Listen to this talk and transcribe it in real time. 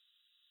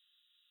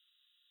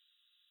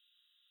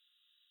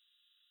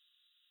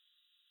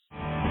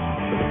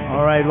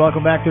All right,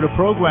 welcome back to the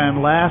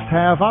program. Last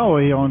half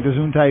hour here on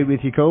Gesundheit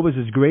with Jacobus.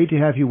 It's great to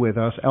have you with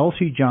us.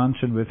 Elsie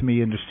Johnson with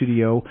me in the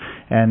studio,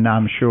 and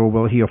I'm sure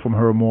we'll hear from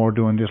her more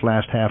during this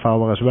last half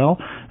hour as well.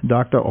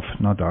 Doctor.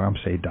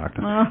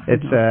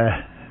 It's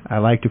I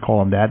like to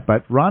call him that,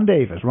 but Ronald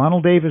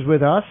Davis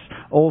with us,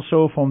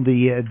 also from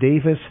the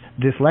Davis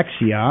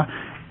Dyslexia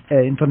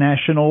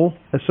International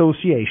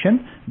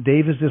Association,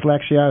 Davis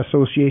Dyslexia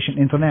Association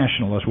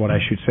International is what I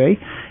should say,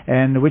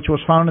 and which was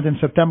founded in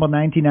September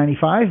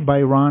 1995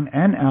 by Ron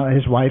and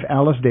his wife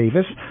Alice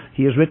Davis.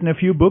 He has written a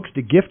few books,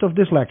 The Gift of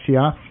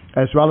Dyslexia,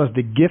 as well as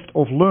The Gift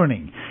of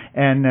Learning,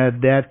 and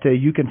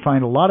you can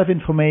find a lot of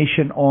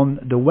information on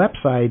the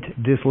website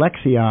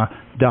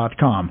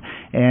dyslexia.com.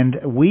 And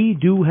we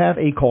do have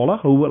a caller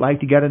who would like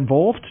to get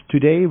involved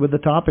today with the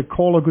topic.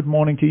 Caller, good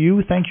morning to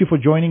you. Thank you for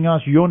joining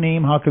us. Your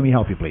name, how can we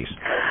help you, please?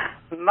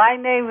 My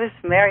name is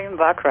Marian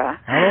Bakra.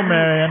 Hello,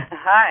 Marian.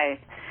 Hi.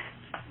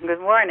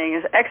 Good morning.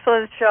 It's an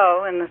excellent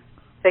show, and it's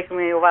taken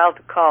me a while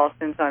to call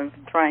since I'm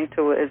trying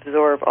to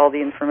absorb all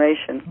the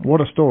information.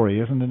 What a story,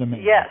 isn't it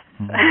amazing? Yes.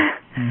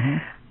 Mm-hmm.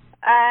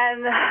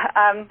 And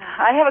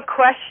I have a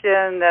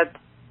question that,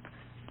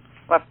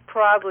 well,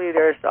 probably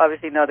there's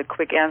obviously not a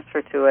quick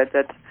answer to it,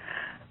 that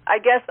I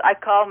guess I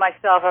call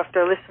myself,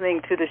 after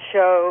listening to the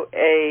show,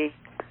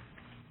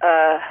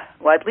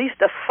 at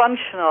least a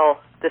functional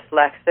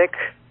dyslexic.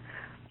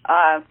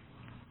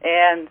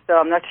 And so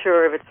I'm not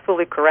sure if it's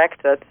fully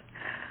corrected.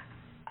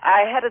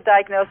 I had a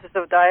diagnosis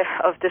of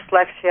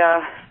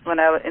dyslexia when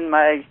I was in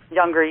my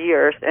younger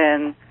years,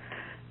 and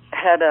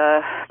had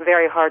a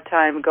very hard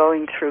time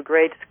going through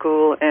grade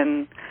school,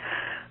 and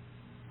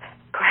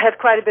had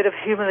quite a bit of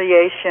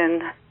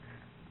humiliation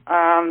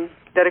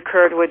that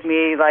occurred with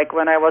me. Like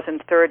when I was in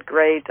third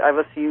grade, I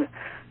was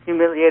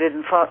humiliated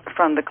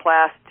from the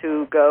class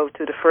to go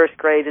to the first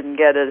grade and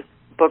get a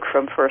book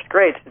from first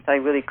grade, since I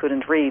really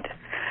couldn't read.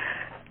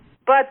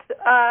 But,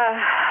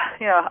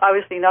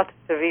 obviously not a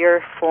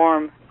severe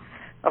form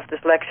of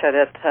dyslexia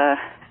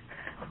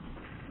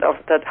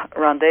that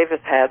Ron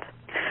Davis had.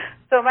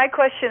 So my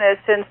question is,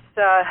 since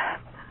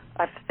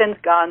I've since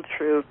gone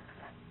through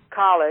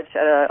college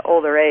at an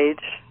older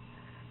age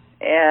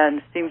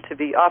and seem to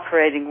be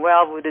operating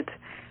well, would it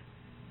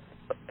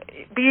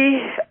be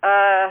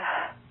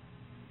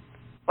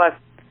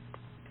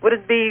would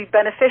it be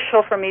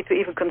beneficial for me to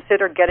even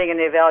consider getting an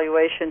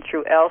evaluation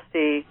through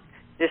Elsie,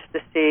 just to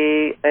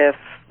see if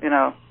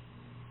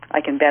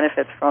I can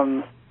benefit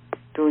from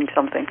doing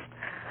something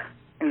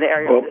in the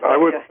area? Well,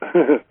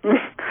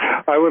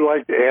 I would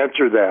like to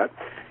answer that.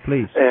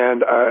 Please.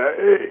 And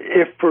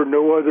if for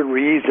no other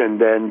reason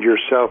than your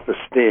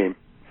self-esteem,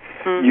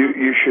 mm-hmm.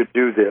 you should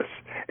do this.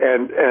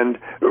 And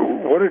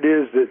what it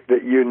is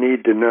that you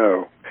need to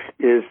know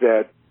is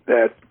that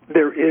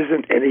there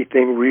isn't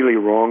anything really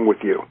wrong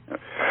with you.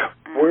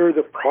 Where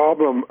the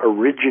problem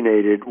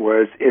originated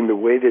was in the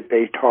way that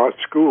they taught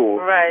school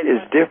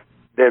is different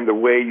than the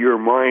way your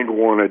mind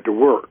wanted to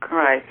work.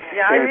 Right.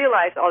 Yeah, I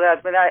realize all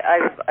that, but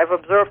I've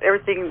observed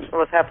everything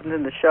what's happened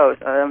in the shows.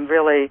 I'm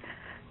really...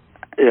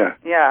 Yeah.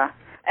 Yeah.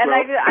 And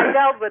well, I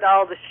dealt with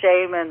all the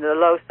shame and the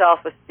low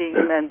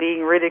self-esteem and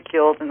being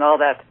ridiculed and all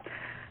that.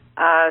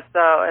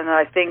 And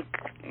I think,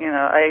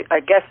 I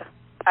guess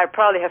I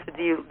probably have to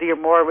deal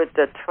more with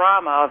the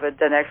trauma of it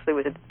than actually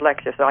with the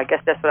dyslexia. So I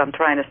guess that's what I'm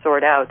trying to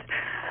sort out.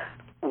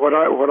 What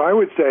I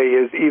would say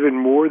is, even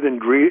more than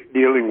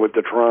dealing with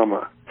the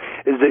trauma,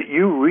 is that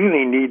you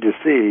really need to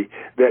see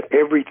that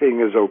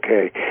everything is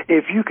okay.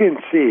 If you can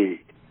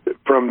see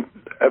from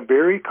a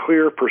very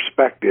clear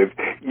perspective,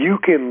 you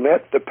can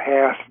let the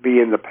past be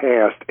in the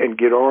past and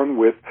get on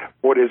with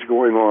what is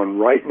going on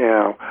right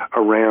now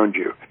around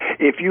you.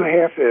 If you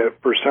have to,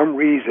 for some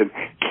reason,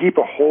 keep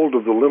a hold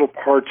of the little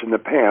parts in the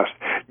past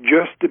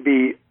just to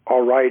be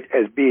all right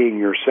as being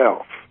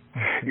yourself,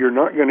 you're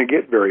not going to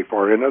get very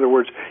far. In other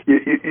words,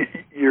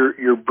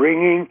 you're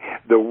bringing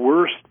the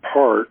worst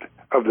part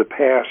of the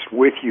past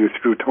with you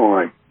through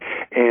time.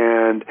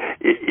 And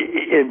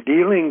in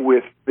dealing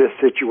with this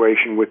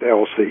situation with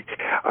Elsie,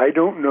 I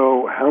don't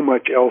know how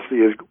much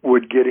Elsie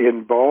would get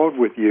involved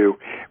with you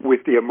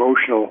with the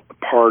emotional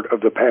part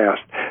of the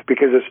past,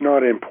 because it's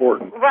not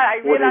important. Right,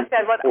 I realize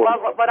that.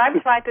 What I'm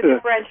trying to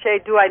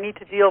differentiate, do I need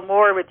to deal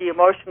more with the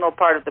emotional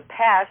part of the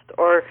past,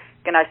 or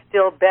can I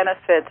still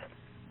benefit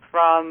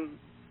from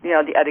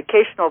the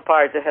educational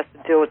part that has to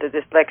do with the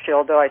dyslexia,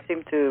 although I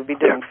seem to be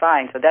doing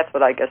fine. So that's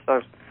what I guess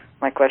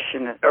my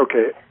question is.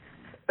 Okay.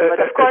 But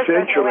of course,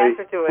 there's no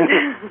answer to it.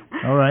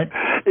 All right.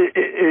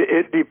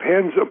 It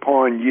depends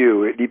upon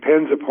you. It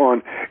depends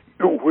upon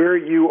where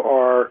you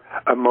are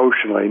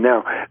emotionally.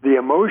 Now, the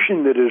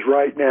emotion that is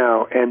right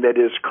now and that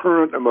is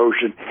current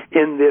emotion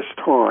in this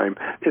time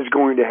is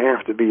going to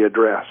have to be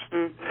addressed.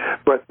 Mm.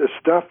 But the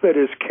stuff that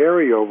is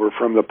carryover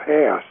from the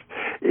past,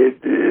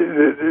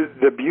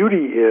 the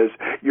beauty is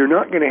you're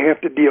not going to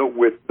have to deal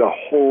with the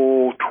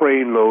whole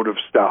trainload of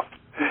stuff.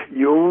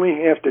 You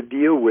only have to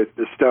deal with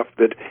the stuff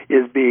that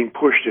is being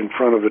pushed in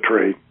front of the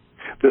train,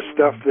 the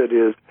stuff that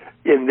is,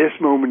 in this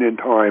moment in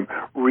time,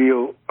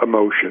 real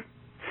emotion.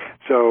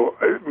 So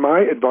my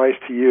advice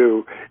to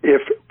you,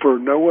 if for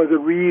no other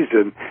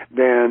reason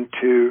than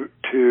to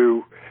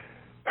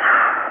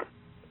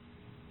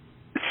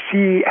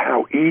see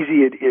how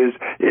easy it is.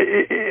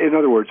 In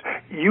other words,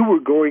 you were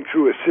going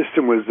through a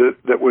system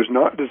that was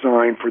not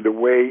designed for the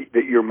way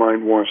that your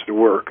mind wants to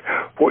work.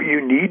 What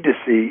you need to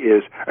see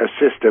is a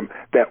system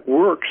that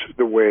works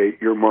the way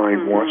your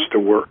mind wants to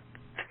work.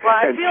 Well,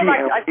 I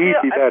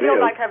feel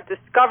like I've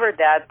discovered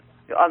that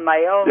on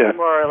my own,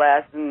 more or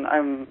less, and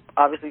I'm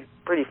obviously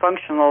pretty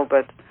functional,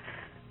 but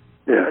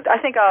I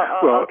think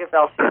I'll give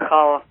Elsie a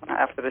call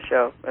after the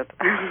show. But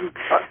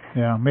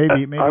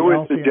maybe I would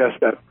Elsie,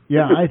 suggest that.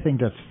 Yeah, I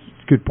think that's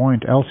a good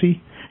point.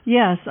 Elsie?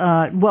 Yes.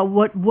 Well,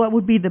 what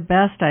would be the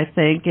best, I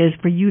think, is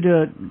for you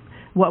to,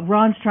 what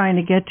Ron's trying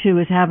to get to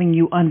is having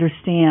you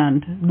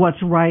understand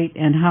what's right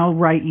and how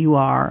right you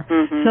are,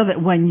 so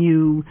that when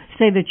you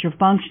say that you're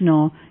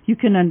functional, you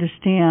can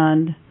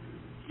understand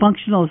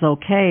functional is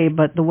okay,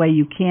 but the way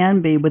you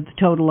can be with the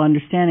total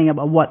understanding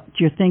about what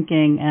you're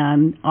thinking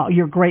and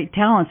your great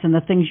talents and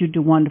the things you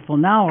do wonderful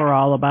now are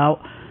all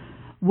about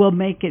will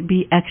make it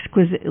be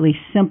exquisitely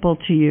simple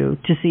to you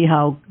to see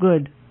how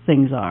good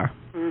things are.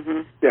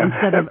 Yeah.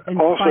 Instead of in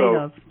spite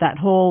of, that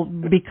whole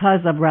because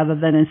of rather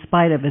than in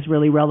spite of is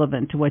really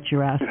relevant to what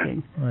you're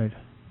asking. Right.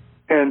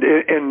 And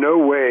in no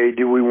way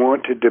do we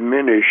want to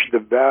diminish the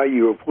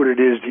value of what it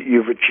is that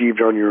you've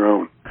achieved on your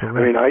own. Correct.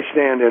 I mean, I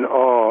stand in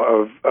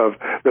awe of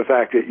the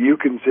fact that you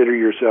consider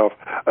yourself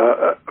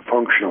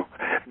functional.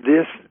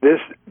 This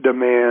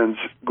demands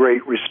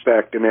great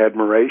respect and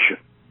admiration.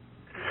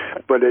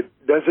 But it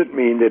doesn't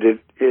mean that it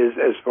is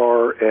as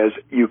far as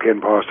you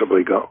can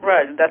possibly go.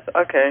 Right. That's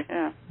okay.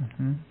 Yeah.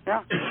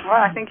 Yeah. Well,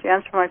 I think you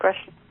answered my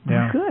question.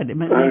 Yeah. Good. It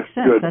makes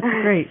sense. Good. That's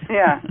great.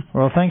 Yeah.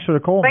 Well, thanks for the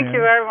call. Thank you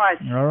very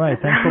much. All right.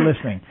 Thanks for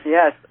listening.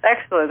 Yes.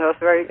 Excellent.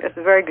 It's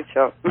a very good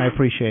show. I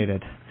appreciate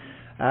it.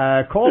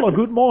 Caller,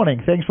 good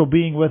morning. Thanks for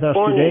being with us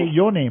today.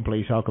 Your name,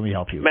 please. How can we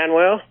help you?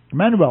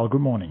 Manuel,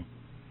 good morning.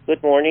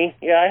 Good morning.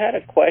 Yeah, I had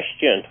a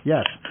question.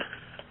 Yes.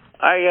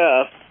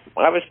 I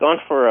was gone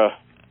for a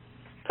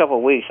couple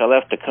of weeks. I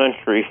left the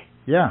country.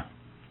 Yeah.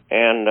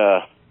 And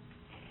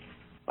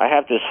I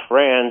have this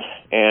friend,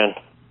 and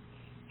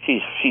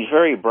she's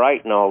very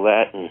bright and all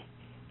that, and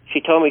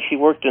she told me she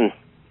worked in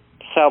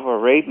Saudi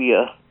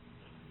Arabia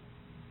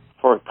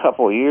for a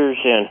couple of years,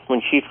 and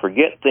when she'd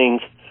forget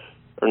things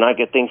or not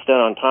get things done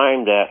on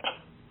time, that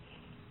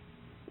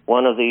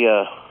one of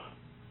the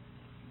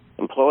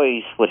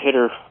employees would hit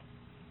her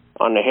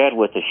on the head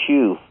with a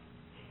shoe.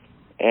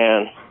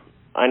 And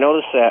I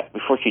noticed that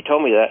before she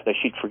told me that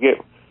she'd forget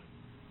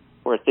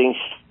where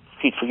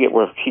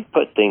she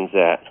put things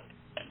at.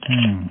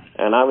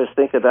 And I was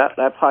thinking that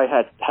probably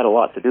had a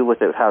lot to do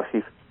with it, how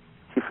she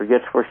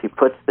forgets where she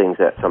puts things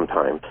at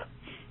sometimes.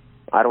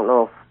 I don't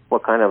know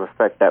what kind of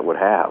effect that would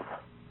have.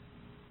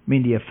 I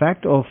mean, the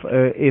effect of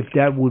if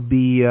that would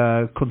be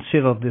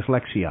considered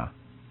dyslexia.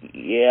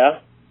 Yeah,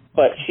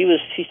 but she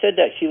said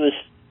that she was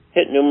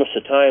hit numerous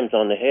of times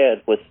on the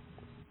head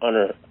on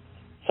her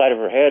side of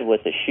her head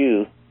with a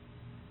shoe.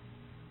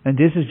 And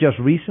this is just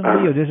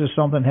recently, or this is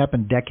something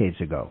happened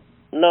decades ago?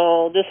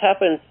 No, this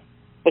happened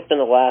within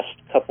the last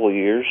couple of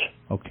years.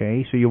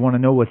 Okay, so you want to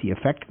know what the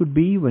effect could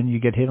be when you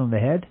get hit on the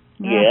head?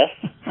 Yes.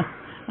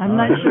 I'm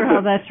not sure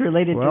how that's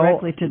related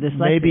directly to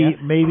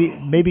dyslexia.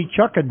 Maybe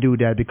Chuck can do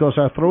that, because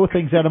I throw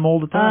things at him all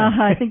the time.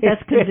 I think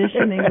that's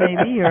conditioning,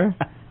 maybe, or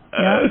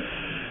yeah.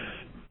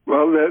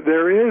 Well,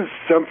 there is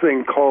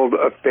something called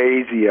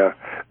aphasia.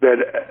 That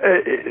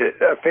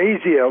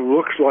aphasia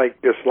looks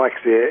like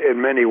dyslexia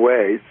in many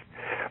ways,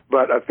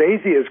 but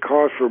aphasia is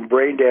caused from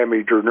brain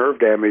damage or nerve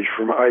damage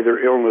from either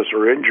illness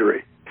or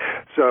injury.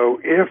 So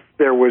if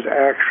there was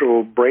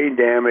actual brain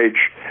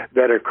damage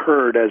that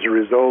occurred as a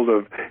result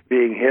of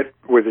being hit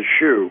with a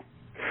shoe,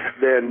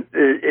 then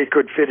it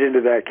could fit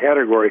into that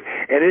category,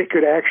 and it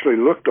could actually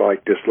look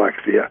like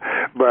dyslexia.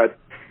 But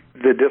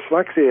the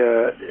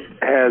dyslexia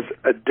has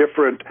a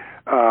different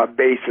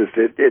basis.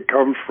 It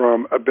comes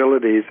from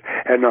abilities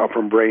and not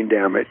from brain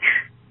damage.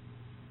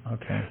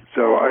 Okay.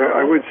 So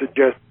I would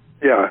suggest,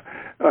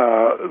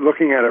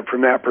 looking at it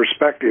from that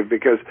perspective,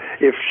 because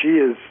if she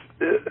is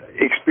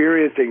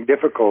experiencing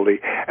difficulty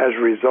as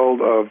a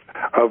result of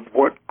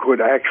what could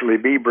actually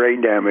be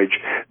brain damage,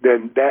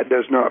 then that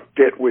does not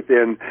fit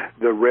within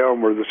the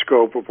realm or the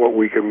scope of what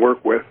we can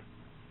work with.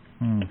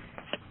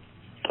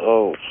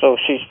 Oh, so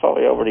she's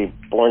probably already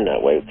born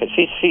that way, because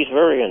she's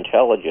very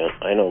intelligent.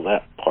 I know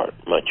that part,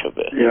 much of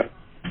it. Yeah.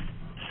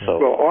 So.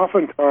 Well,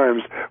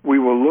 oftentimes we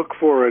will look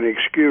for an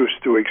excuse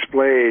to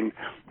explain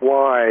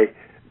why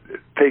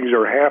things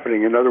are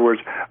happening. In other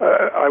words,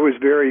 I was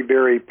very,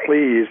 very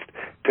pleased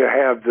to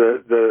have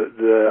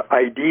the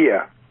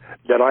idea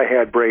that I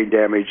had brain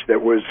damage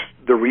that was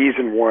the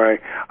reason why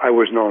I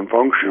was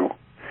non-functional.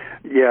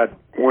 Yet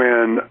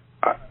when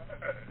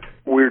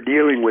we're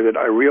dealing with it,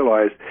 I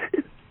realized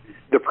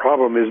the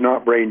problem is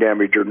not brain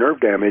damage or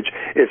nerve damage.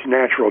 It's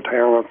natural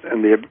talent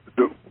and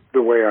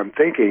the way I'm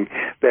thinking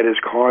that is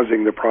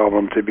causing the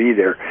problem to be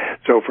there.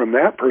 So from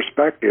that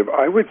perspective,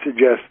 I would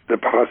suggest the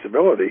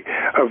possibility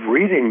of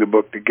reading the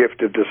book, The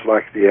Gift of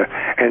Dyslexia,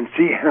 and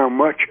see how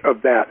much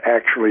of that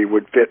actually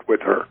would fit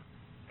with her.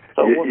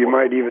 So you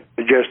might even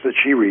suggest that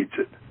she reads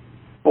it.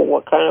 Well,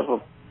 what kind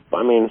of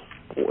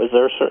is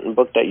there a certain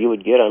book that you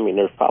would get? I mean,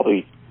 there's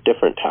probably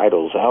different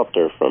titles out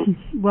there from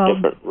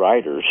different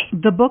writers.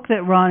 The book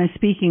that Ron is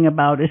speaking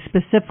about is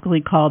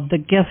specifically called The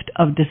Gift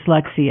of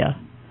Dyslexia.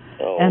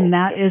 And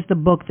that is the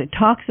book that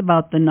talks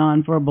about the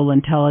nonverbal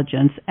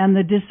intelligence and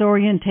the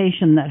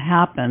disorientation that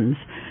happens,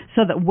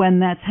 so that when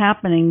that's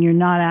happening, you're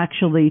not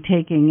actually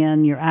taking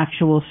in your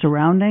actual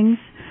surroundings.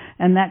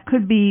 And that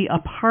could be a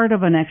part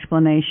of an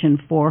explanation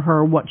for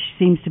her, what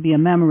seems to be a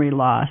memory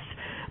loss.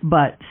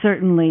 But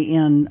certainly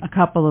in a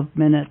couple of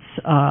minutes,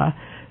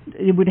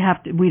 we'd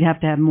have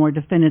to have more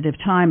definitive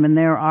time, and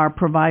there are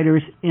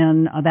providers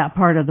in that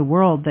part of the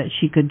world that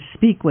she could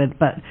speak with.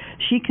 But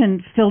she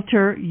can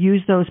filter,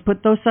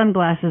 put those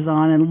sunglasses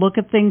on, and look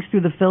at things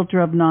through the filter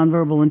of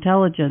nonverbal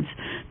intelligence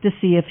to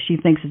see if she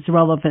thinks it's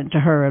relevant to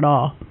her at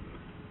all.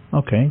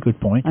 Okay,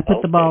 good point. I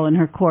put the ball in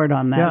her court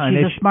on that. Yeah,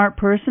 she's a smart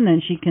person,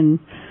 and she can,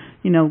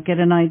 get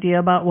an idea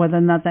about whether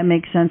or not that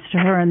makes sense to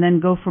her, and then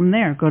go from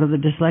there. Go to the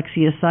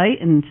dyslexia site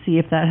and see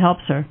if that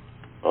helps her.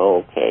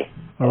 Okay.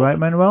 All right,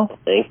 Manuel?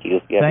 Thank you.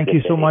 Thank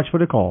you so much for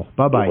the call.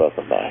 Bye-bye. You're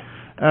welcome. Bye.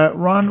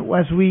 Ron,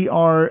 as we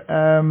are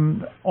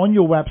on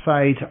your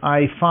website,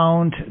 I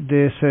found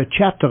this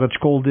chapter. It's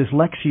called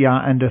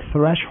Dyslexia and the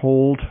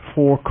Threshold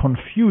for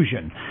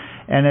Confusion.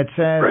 And it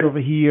says over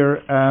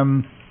here,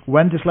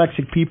 when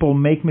dyslexic people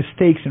make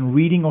mistakes in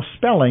reading or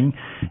spelling,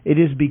 it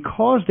is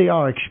because they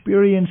are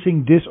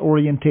experiencing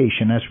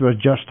disorientation, as we were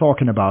just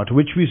talking about,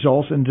 which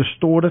results in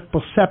distorted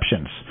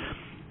perceptions.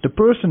 The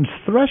person's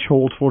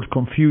threshold for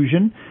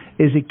confusion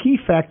is a key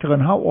factor in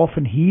how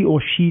often he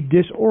or she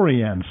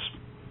disorients.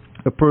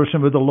 A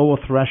person with a lower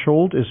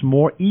threshold is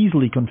more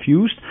easily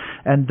confused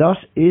and thus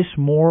is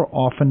more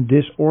often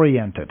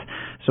disoriented.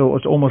 So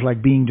it's almost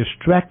like being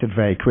distracted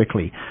very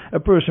quickly.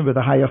 A person with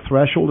a higher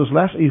threshold is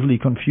less easily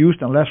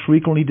confused and less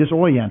frequently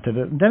disoriented.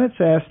 And then it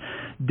says,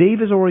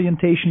 Davis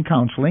Orientation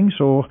Counseling,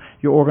 so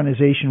your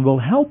organization will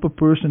help a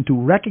person to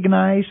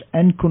recognize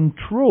and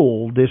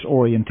control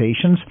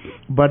disorientations,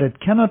 but it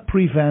cannot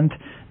prevent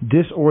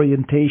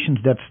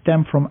disorientations that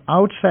stem from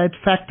outside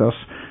factors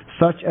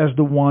such as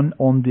the one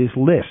on this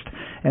list.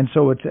 And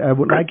so I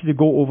would like you to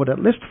go over that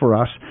list for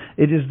us.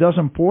 It is thus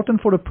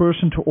important for the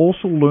person to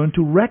also learn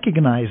to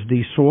recognize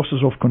these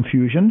sources of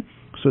confusion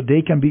so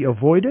they can be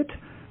avoided,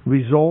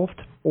 resolved,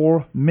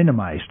 or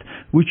minimized.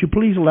 Would you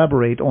please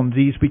elaborate on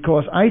these?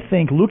 Because I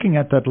think looking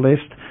at that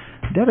list,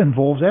 that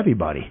involves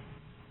everybody.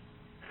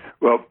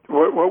 Well,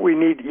 what we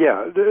need,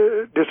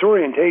 the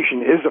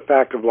disorientation is a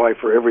fact of life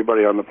for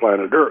everybody on the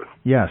planet Earth.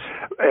 Yes.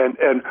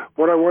 And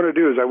what I want to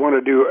do is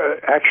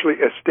actually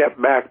a step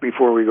back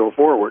before we go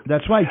forward.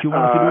 That's right. You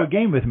want to do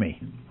a game with me.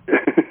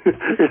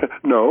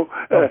 No.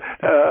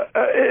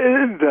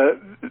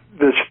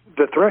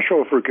 The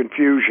threshold for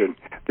confusion,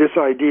 this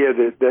idea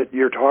that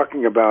you're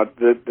talking about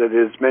that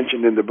is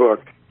mentioned in the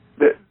book,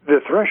 the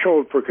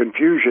threshold for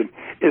confusion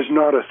is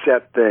not a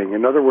set thing.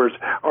 In other words,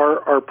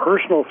 our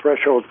personal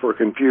threshold for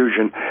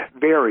confusion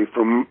vary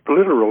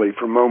literally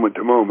from moment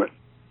to moment.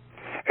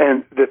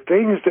 And the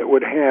things that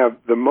would have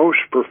the most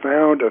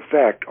profound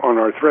effect on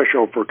our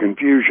threshold for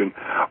confusion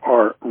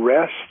are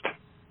rest,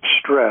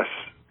 stress,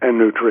 and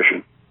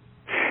nutrition.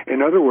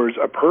 In other words,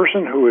 a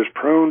person who is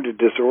prone to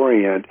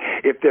disorient,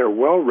 if they're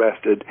well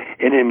rested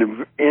in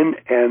an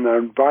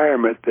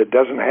environment that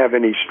doesn't have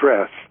any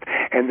stress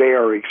and they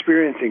are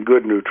experiencing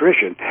good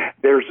nutrition,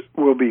 there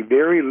will be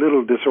very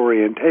little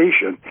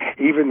disorientation,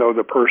 even though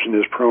the person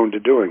is prone to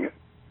doing it.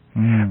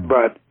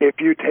 But if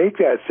you take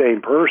that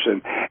same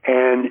person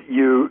and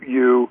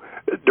you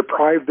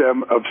deprive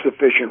them of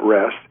sufficient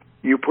rest,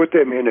 you put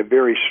them in a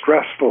very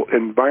stressful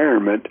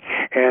environment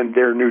and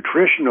their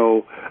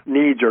nutritional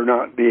needs are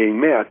not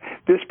being met,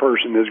 this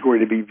person is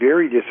going to be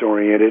very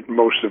disoriented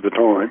most of the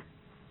time.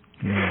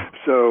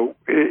 So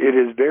it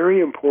is very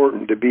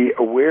important to be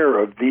aware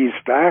of these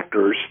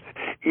factors,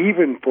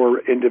 even for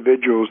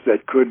individuals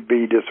that could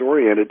be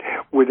disoriented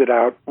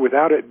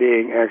without it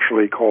being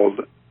actually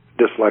called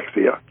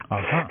dyslexia.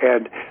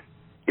 And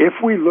if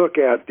we look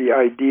at the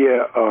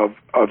idea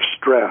of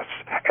stress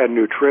and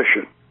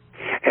nutrition,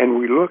 and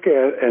we look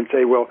at and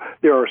say, well,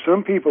 there are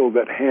some people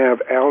that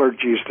have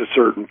allergies to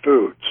certain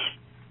foods.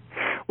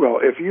 Well,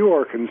 if you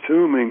are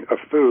consuming a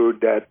food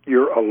that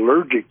you're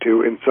allergic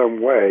to in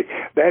some way,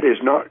 that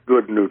is not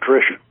good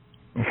nutrition.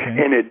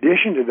 In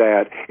addition to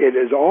that, it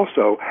is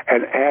also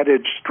an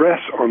added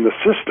stress on the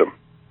system.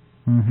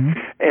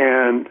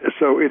 And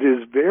so it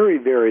is very,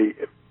 very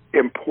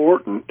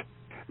important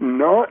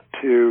not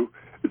to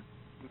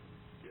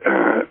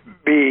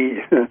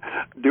be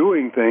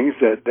doing things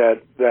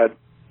that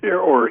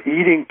or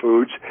eating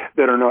foods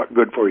that are not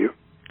good for you.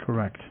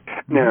 Correct.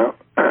 Now,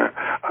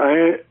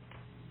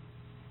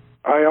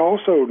 I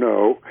also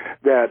know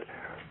that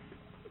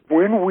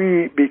when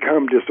we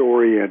become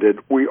disoriented,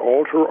 we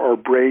alter our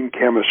brain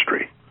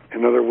chemistry.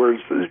 In other words,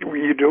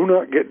 you do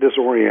not get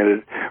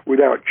disoriented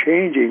without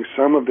changing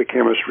some of the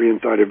chemistry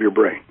inside of your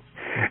brain.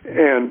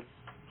 And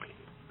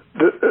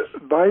the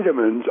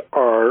vitamins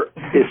are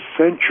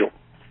essential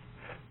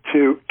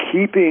to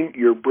keeping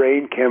your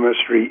brain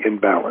chemistry in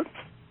balance.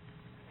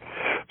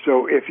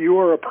 So if you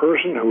are a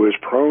person who is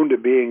prone to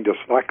being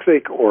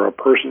dyslexic or a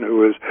person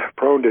who is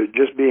prone to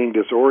just being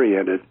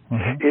disoriented,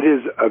 it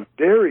is a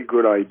very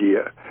good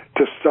idea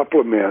to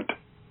supplement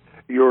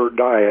your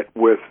diet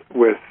with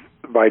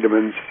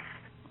vitamins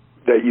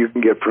that you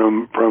can get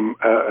from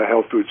a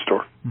health food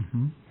store.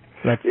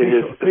 Like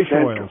fish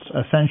oils,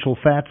 essential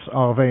fats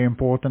are very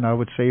important, I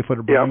would say, for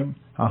the brain.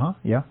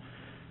 Yeah.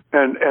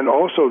 And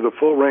also the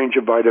full range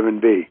of vitamin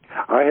B.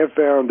 I have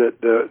found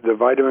that the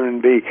vitamin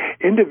B,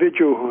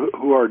 individuals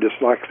who are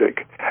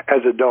dyslexic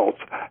as adults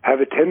have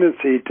a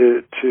tendency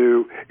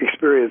to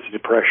experience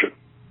depression.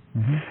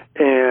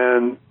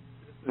 And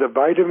the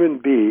vitamin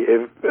B,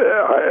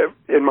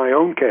 in my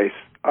own case,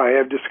 I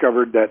have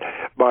discovered that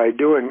by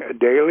doing a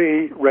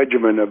daily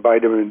regimen of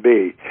vitamin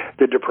B,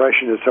 the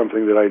depression is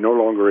something that I no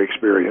longer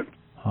experience.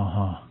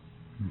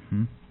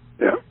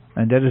 Yeah.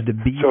 And that is the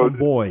B from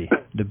boy.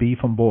 The B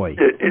from boy.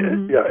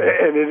 Yeah,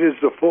 and it is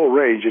the full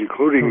range,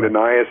 including the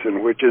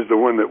niacin, which is the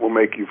one that will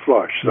make you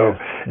flush. So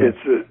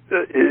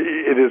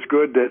it is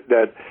good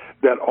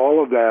that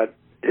all of that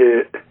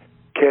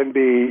can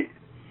be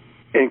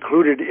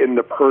included in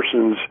the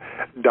person's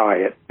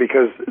diet,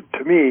 because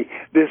to me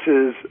this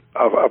is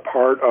a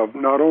part of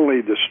not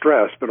only the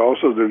stress but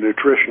also the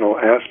nutritional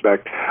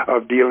aspect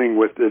of dealing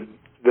with the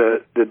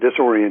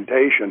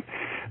disorientation,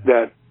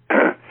 that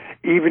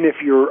even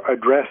if you're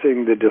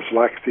addressing the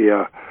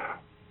dyslexia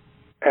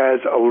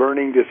as a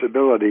learning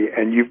disability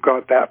and you've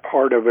got that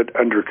part of it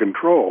under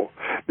control,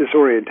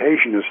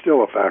 disorientation is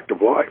still a fact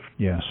of life.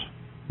 Yes.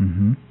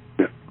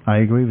 I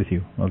agree with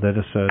you. Well,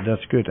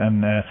 that's good.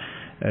 And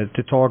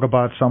to talk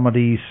about some of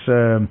these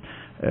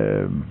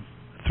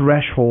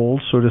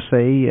thresholds, so to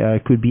say,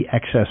 could be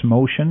excess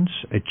motions,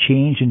 a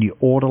change in the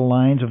order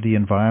lines of the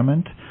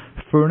environment,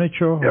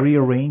 furniture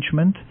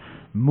rearrangement,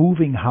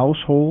 moving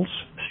households,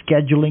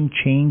 scheduling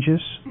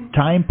changes,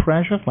 time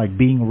pressure, like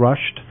being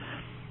rushed,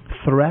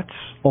 threats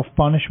of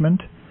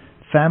punishment,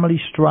 family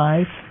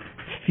strife,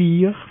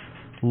 fear,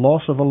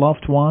 loss of a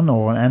loved one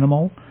or an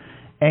animal,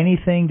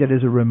 anything that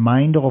is a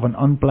reminder of an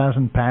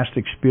unpleasant past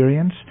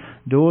experience.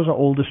 Those are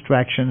all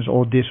distractions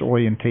or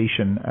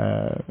disorientation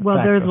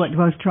there's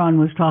what Tron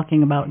was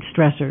talking about,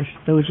 stressors.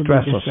 Those are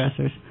the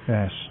stressors.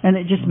 Yes. And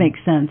it just makes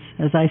sense.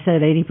 As I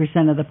said,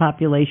 80% of the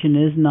population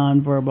is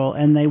nonverbal,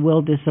 and they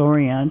will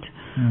disorient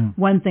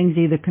when things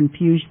either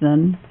confuse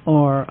them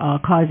or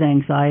cause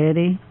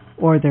anxiety,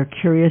 or they're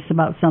curious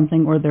about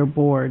something, or they're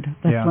bored.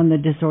 That's when the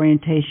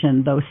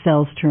disorientation, those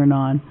cells turn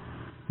on.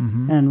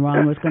 And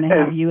Ron was going to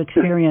have you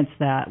experience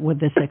that with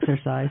this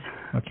exercise.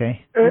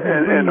 Okay.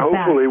 And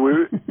hopefully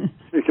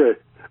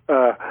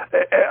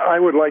I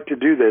would like to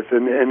do this,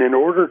 and in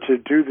order to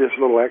do this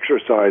little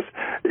exercise,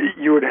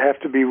 you would have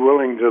to be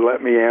willing to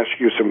let me ask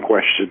you some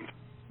questions.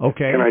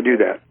 Okay. Can I do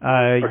that?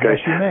 Yes,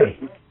 you may.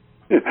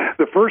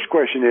 The first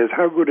question is,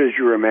 how good is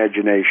your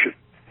imagination?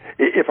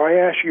 If I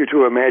ask you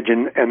to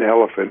imagine an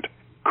elephant,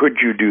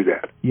 could you do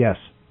that? Yes.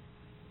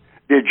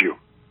 Did you?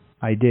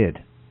 I did.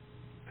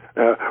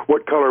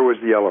 What color was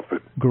the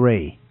elephant?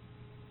 Gray.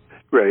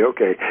 Gray,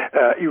 okay.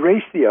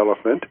 Erase the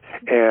elephant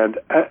and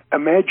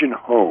imagine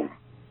home.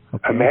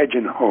 Okay.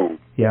 Imagine home.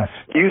 Yes.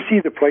 Do you see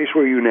the place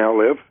where you now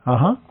live?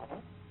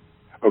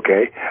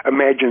 Okay.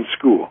 Imagine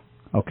school.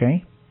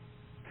 Okay.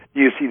 Do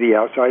you see the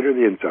outside or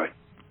the inside?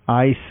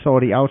 I saw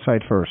the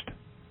outside first.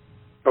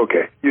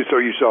 Okay. So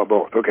you saw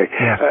both. Okay.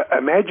 Yes.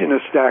 Imagine a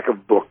stack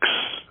of books.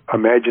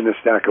 Imagine a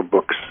stack of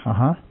books.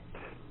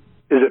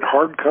 Is it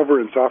hardcover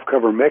and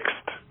softcover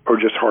mixed, or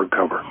just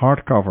hardcover?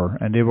 Hardcover,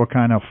 and they were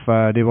kind of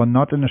they were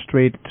not in a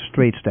straight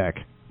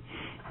stack.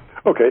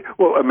 Okay.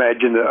 Well,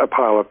 imagine a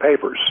pile of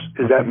papers.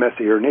 Is that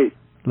messy or neat?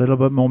 A little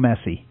bit more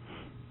messy.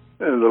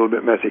 A little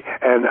bit messy.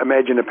 And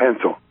imagine a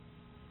pencil.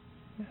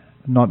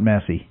 Not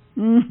messy.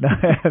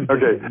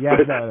 Okay.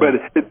 Yes,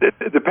 but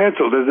the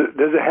pencil,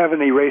 does it have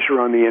an eraser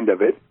on the end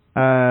of it?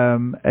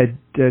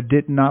 It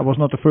did not. Was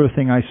not the first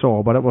thing I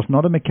saw, but it was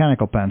not a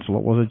mechanical pencil.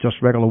 It was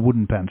just regular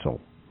wooden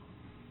pencil.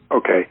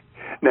 Okay.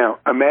 Now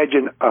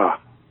imagine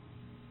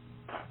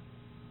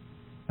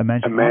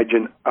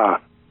Imagine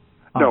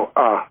No,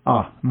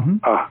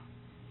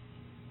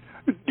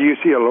 Do you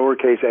see a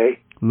lowercase a?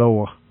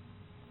 Lower.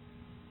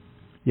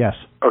 Yes.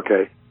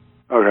 Okay.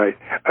 All right.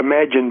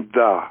 Imagine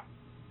the.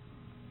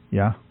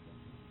 Yeah.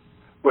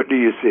 What do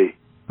you see?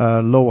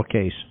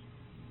 Lowercase.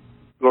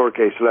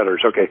 Lowercase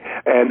letters. Okay.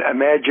 And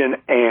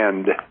imagine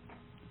and.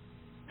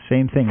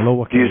 Same thing.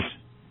 Lowercase.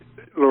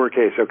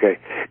 Lowercase. Okay.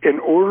 In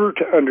order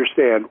to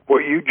understand what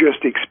you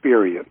just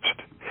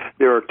experienced,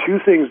 there are two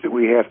things that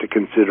we have to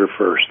consider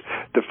first.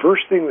 The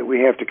first thing that we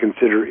have to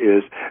consider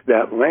is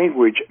that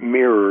language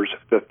mirrors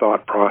the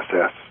thought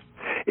process.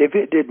 If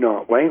it did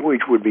not,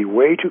 language would be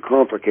way too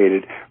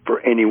complicated for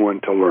anyone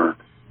to learn.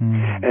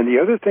 And the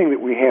other thing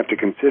that we have to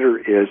consider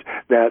is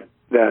that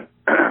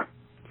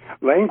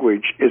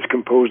Language is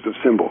composed of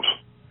symbols.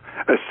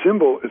 A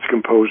symbol is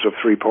composed of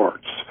three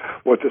parts.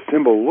 What the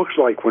symbol looks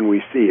like when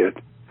we see it,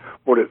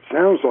 what it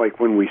sounds like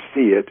when we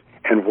see it,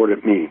 and what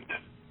it means.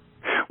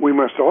 We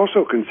must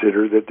also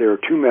consider that there are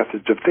two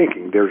methods of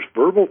thinking. There's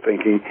verbal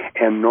thinking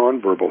and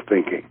nonverbal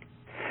thinking.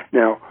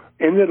 Now,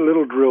 in the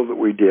little drill that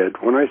we did,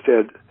 when I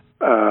said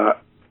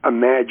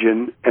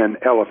imagine an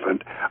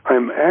elephant,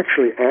 I'm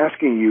actually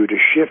asking you to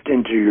shift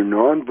into your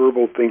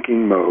nonverbal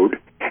thinking mode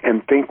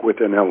and think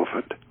with an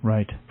elephant.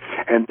 Right.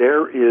 And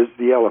there is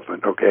the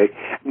elephant, okay?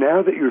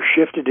 Now that you're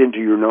shifted into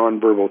your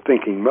nonverbal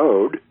thinking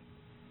mode,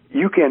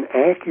 you can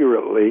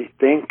accurately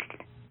think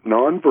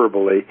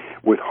nonverbally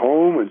with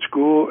home and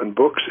school and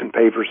books and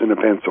papers and a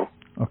pencil.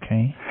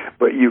 Okay.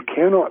 But you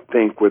cannot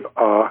think with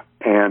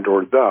and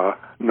or the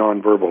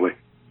nonverbally.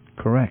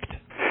 Correct.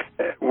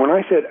 When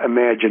I said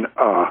imagine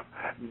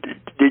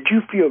did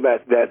you feel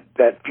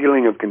that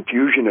feeling of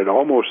confusion? It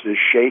almost is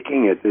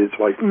shaking. It's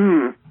like,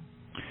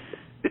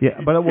 Yeah,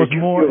 but it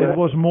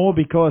was more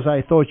because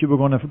I thought you were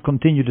going to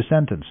continue the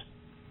sentence.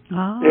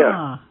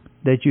 Yeah.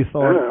 That you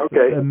thought,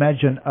 okay.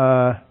 Imagine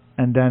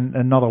and then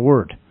another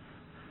word.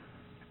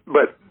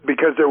 But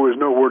because there was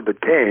no word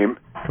that came,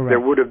 Correct. There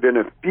would have been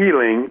a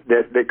feeling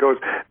that goes,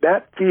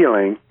 that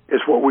feeling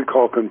is what we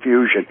call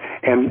confusion.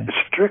 And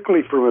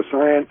strictly from a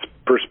science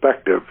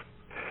perspective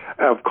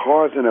of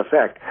cause and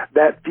effect,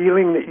 that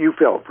feeling that you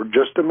felt for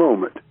just a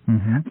moment,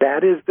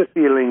 that is the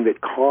feeling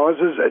that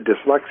causes a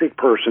dyslexic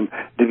person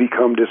to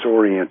become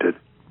disoriented.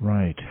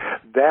 Right.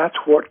 That's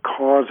what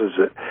causes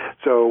it.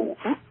 So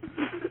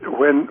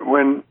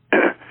when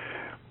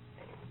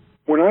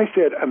I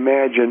said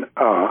imagine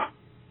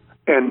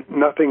and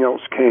nothing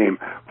else came,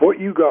 what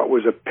you got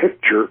was a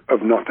picture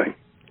of nothing.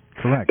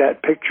 Correct.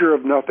 That picture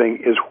of nothing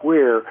is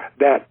where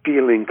that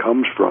feeling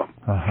comes from.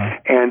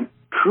 And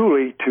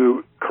truly,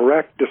 to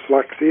correct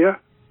dyslexia,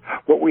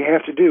 what we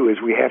have to do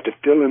is we have to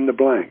fill in the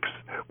blanks.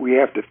 We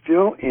have to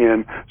fill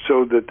in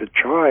so that the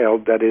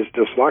child that is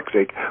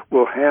dyslexic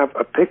will have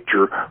a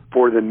picture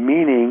for the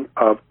meaning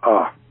of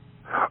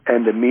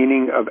and the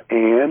meaning of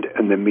and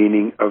the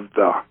meaning of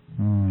the.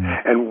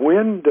 And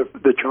when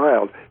the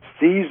child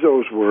sees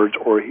those words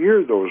or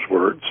hears those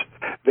words,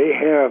 they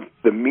have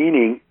the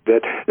meaning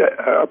that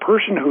a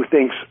person who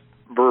thinks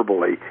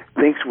verbally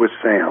thinks with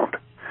sound.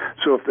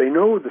 So if they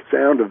know the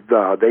sound of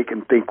the, they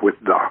can think with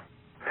the.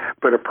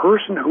 But a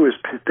person who is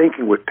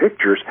thinking with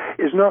pictures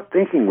is not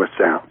thinking with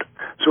sound.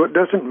 So it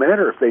doesn't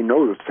matter if they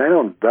know the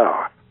sound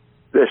the.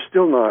 They're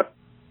still not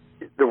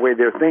the way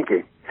they're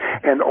thinking.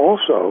 And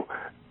also,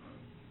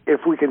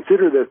 if we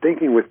consider they're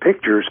thinking with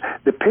pictures,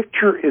 the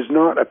picture is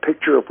not a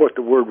picture of what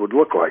the word would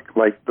look like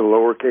the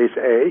lowercase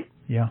a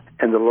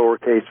and the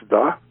lowercase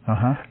the.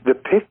 The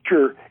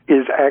picture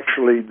is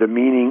actually the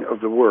meaning of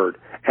the word.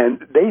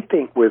 And they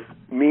think with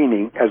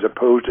meaning as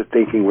opposed to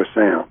thinking with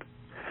sound.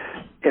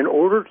 In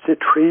order to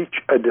teach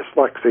a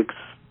dyslexic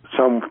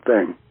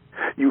something,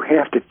 you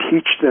have to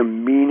teach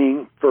them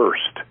meaning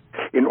first.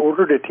 In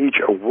order to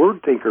teach a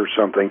word thinker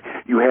something,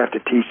 you have to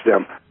teach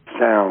them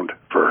sound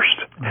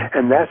first.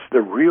 And that's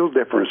the real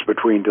difference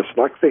between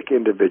dyslexic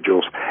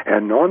individuals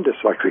and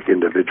non-dyslexic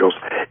individuals,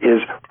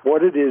 is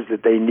what it is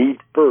that they need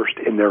first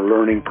in their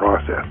learning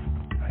process.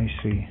 I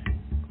see.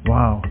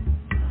 Wow.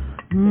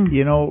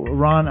 You know,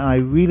 Ron, I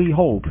really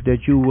hope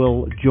that you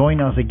will join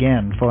us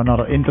again for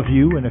another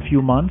interview in a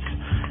few months,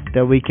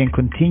 that we can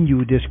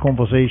continue this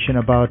conversation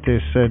about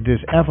this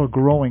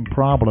ever-growing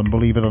problem,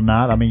 believe it or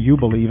not. I mean, you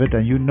believe it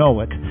and you know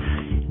it.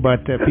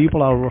 But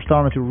people are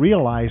starting to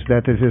realize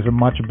that this is a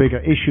much bigger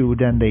issue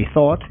than they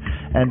thought,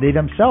 and they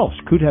themselves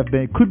could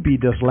be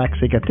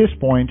dyslexic at this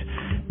point,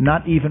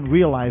 not even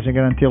realizing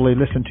it until they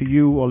listen to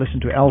you or listen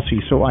to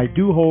Elsie. So I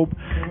do hope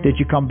that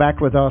you come back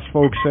with us,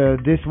 folks.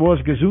 This was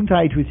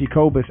Gesundheit with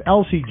Jacobus.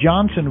 Elsie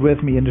Johnson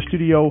with me in the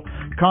studio.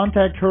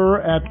 Contact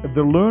her at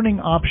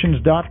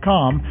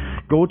thelearningoptions.com.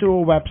 Go to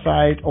her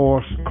website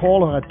or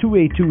call her at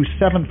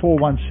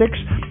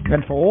 282-7416.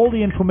 And for all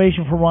the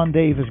information from Ron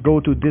Davis, go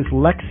to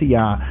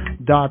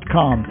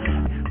dyslexia.com.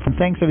 And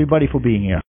thanks everybody for being here.